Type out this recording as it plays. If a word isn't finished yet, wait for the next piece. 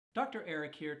Dr.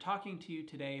 Eric here, talking to you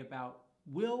today about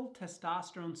will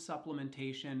testosterone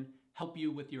supplementation help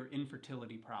you with your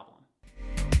infertility problem?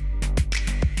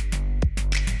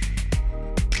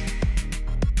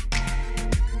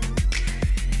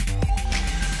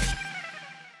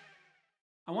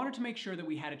 I wanted to make sure that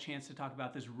we had a chance to talk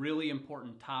about this really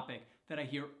important topic that I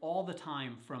hear all the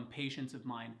time from patients of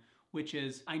mine, which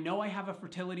is, I know I have a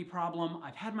fertility problem,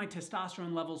 I've had my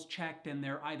testosterone levels checked and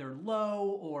they're either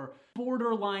low or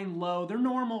borderline low. They're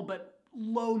normal, but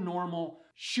low normal.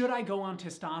 Should I go on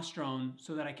testosterone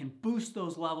so that I can boost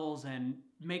those levels and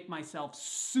make myself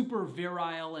super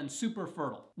virile and super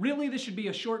fertile? Really, this should be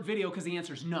a short video because the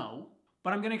answer is no.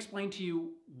 But I'm going to explain to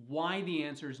you why the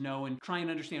answer is no and try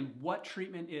and understand what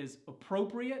treatment is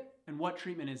appropriate and what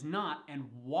treatment is not, and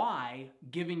why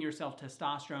giving yourself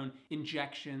testosterone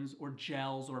injections or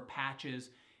gels or patches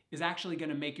is actually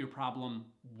going to make your problem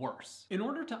worse. In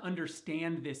order to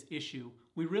understand this issue,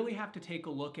 we really have to take a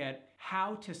look at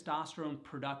how testosterone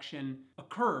production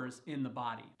occurs in the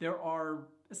body. There are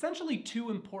essentially two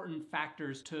important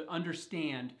factors to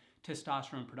understand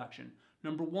testosterone production.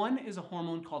 Number one is a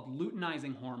hormone called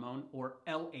luteinizing hormone, or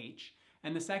LH,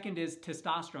 and the second is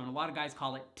testosterone. A lot of guys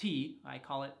call it T, I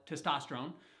call it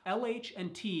testosterone. LH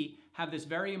and T have this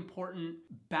very important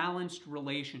balanced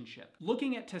relationship.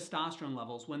 Looking at testosterone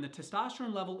levels, when the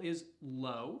testosterone level is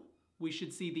low, we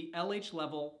should see the LH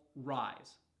level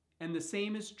rise. And the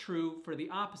same is true for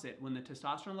the opposite. When the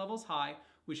testosterone level is high,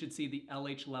 we should see the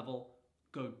LH level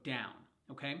go down,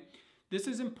 okay? This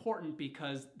is important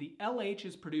because the LH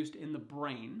is produced in the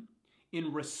brain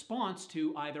in response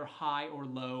to either high or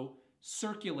low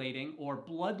circulating or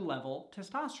blood level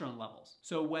testosterone levels.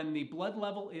 So when the blood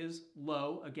level is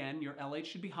low, again, your LH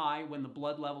should be high. When the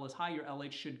blood level is high, your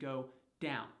LH should go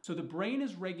down. So the brain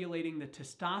is regulating the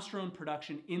testosterone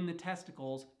production in the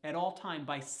testicles at all time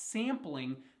by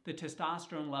sampling the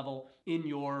testosterone level in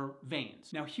your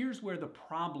veins. Now here's where the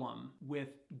problem with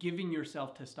giving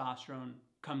yourself testosterone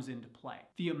comes into play.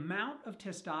 The amount of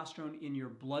testosterone in your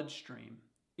bloodstream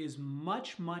is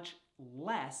much, much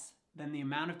less than the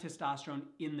amount of testosterone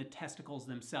in the testicles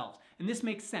themselves. And this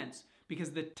makes sense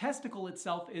because the testicle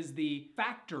itself is the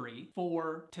factory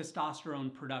for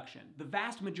testosterone production. The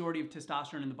vast majority of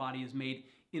testosterone in the body is made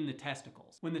in the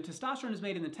testicles. When the testosterone is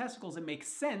made in the testicles, it makes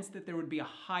sense that there would be a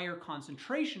higher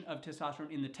concentration of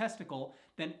testosterone in the testicle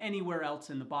than anywhere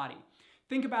else in the body.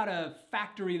 Think about a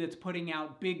factory that's putting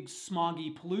out big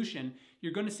smoggy pollution.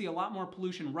 You're going to see a lot more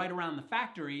pollution right around the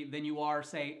factory than you are,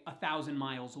 say, 1,000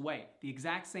 miles away. The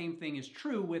exact same thing is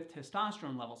true with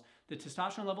testosterone levels. The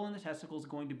testosterone level in the testicles is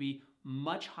going to be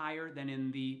much higher than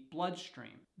in the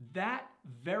bloodstream. That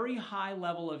very high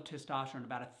level of testosterone,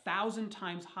 about 1,000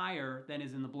 times higher than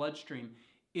is in the bloodstream,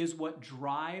 is what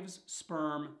drives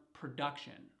sperm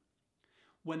production.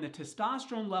 When the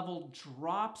testosterone level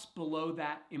drops below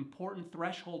that important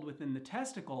threshold within the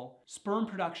testicle, sperm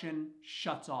production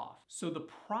shuts off. So the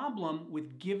problem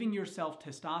with giving yourself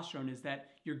testosterone is that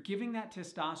you're giving that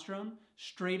testosterone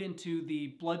straight into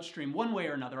the bloodstream one way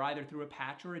or another, either through a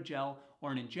patch or a gel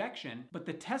or an injection, but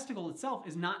the testicle itself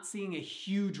is not seeing a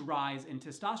huge rise in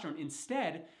testosterone.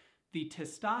 Instead, the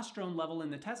testosterone level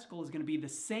in the testicle is going to be the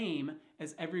same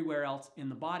as everywhere else in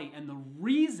the body. And the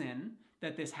reason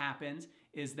that this happens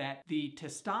is that the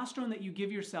testosterone that you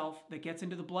give yourself that gets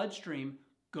into the bloodstream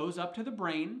goes up to the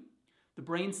brain. The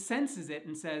brain senses it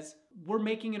and says, we're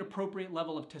making an appropriate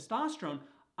level of testosterone.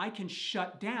 I can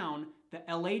shut down the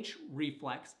LH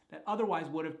reflex that otherwise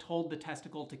would have told the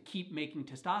testicle to keep making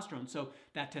testosterone. So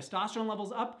that testosterone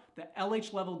level's up, the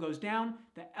LH level goes down.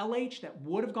 The LH that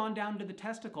would have gone down to the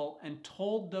testicle and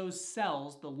told those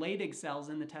cells, the Leydig cells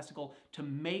in the testicle, to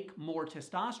make more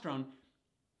testosterone,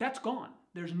 that's gone.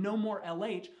 There's no more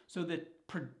LH, so the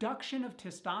production of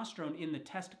testosterone in the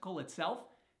testicle itself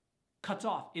cuts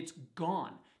off. It's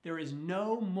gone. There is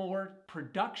no more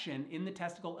production in the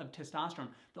testicle of testosterone.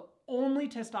 The only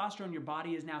testosterone your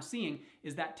body is now seeing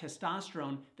is that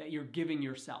testosterone that you're giving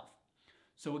yourself.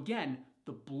 So again,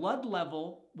 the blood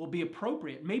level will be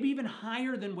appropriate, maybe even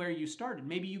higher than where you started.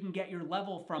 Maybe you can get your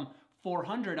level from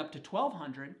 400 up to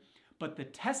 1200, but the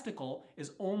testicle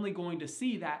is only going to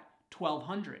see that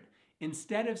 1200.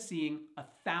 Instead of seeing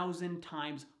 1,000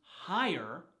 times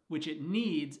higher, which it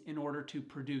needs in order to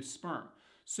produce sperm.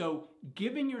 So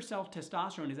giving yourself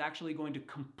testosterone is actually going to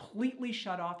completely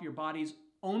shut off your body's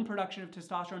own production of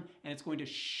testosterone, and it's going to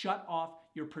shut off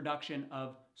your production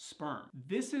of sperm.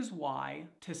 This is why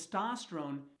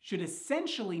testosterone should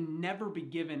essentially never be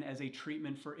given as a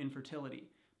treatment for infertility,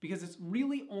 because it's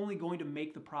really only going to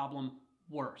make the problem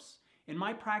worse. In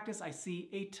my practice, I see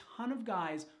a ton of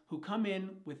guys who come in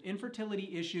with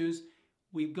infertility issues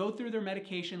We go through their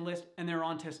medication list and they're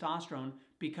on testosterone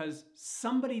because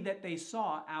somebody that they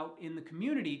saw out in the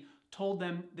community told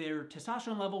them their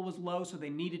testosterone level was low, so they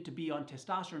needed to be on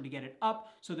testosterone to get it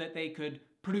up so that they could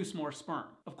produce more sperm.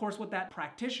 Of course, what that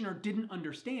practitioner didn't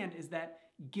understand is that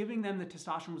giving them the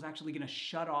testosterone was actually going to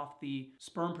shut off the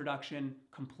sperm production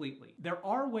completely. There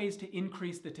are ways to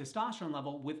increase the testosterone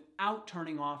level without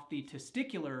turning off the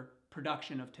testicular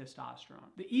production of testosterone.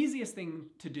 The easiest thing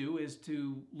to do is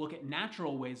to look at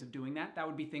natural ways of doing that. That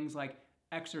would be things like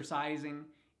exercising,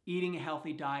 eating a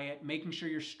healthy diet, making sure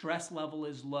your stress level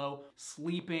is low,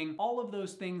 sleeping, all of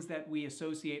those things that we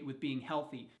associate with being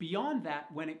healthy. Beyond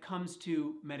that, when it comes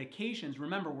to medications,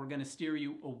 remember, we're going to steer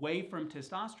you away from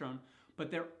testosterone,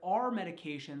 but there are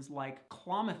medications like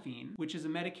clomiphene, which is a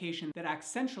medication that acts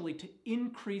centrally to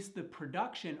increase the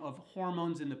production of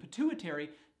hormones in the pituitary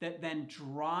that then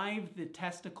drive the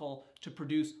testicle to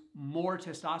produce more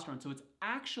testosterone. So it's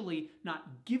actually not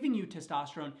giving you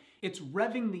testosterone, it's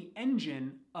revving the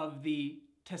engine of the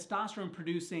testosterone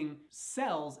producing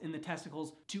cells in the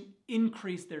testicles to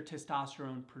increase their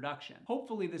testosterone production.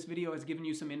 Hopefully this video has given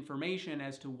you some information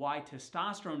as to why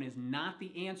testosterone is not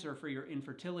the answer for your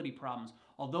infertility problems.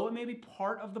 Although it may be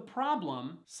part of the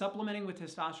problem, supplementing with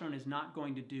testosterone is not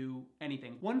going to do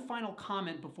anything. One final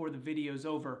comment before the video's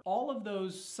over. All of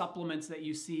those supplements that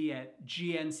you see at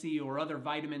GNC or other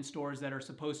vitamin stores that are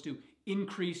supposed to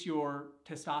increase your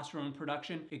testosterone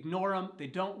production, ignore them. They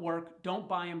don't work. Don't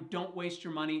buy them. Don't waste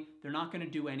your money. They're not going to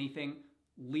do anything.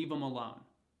 Leave them alone.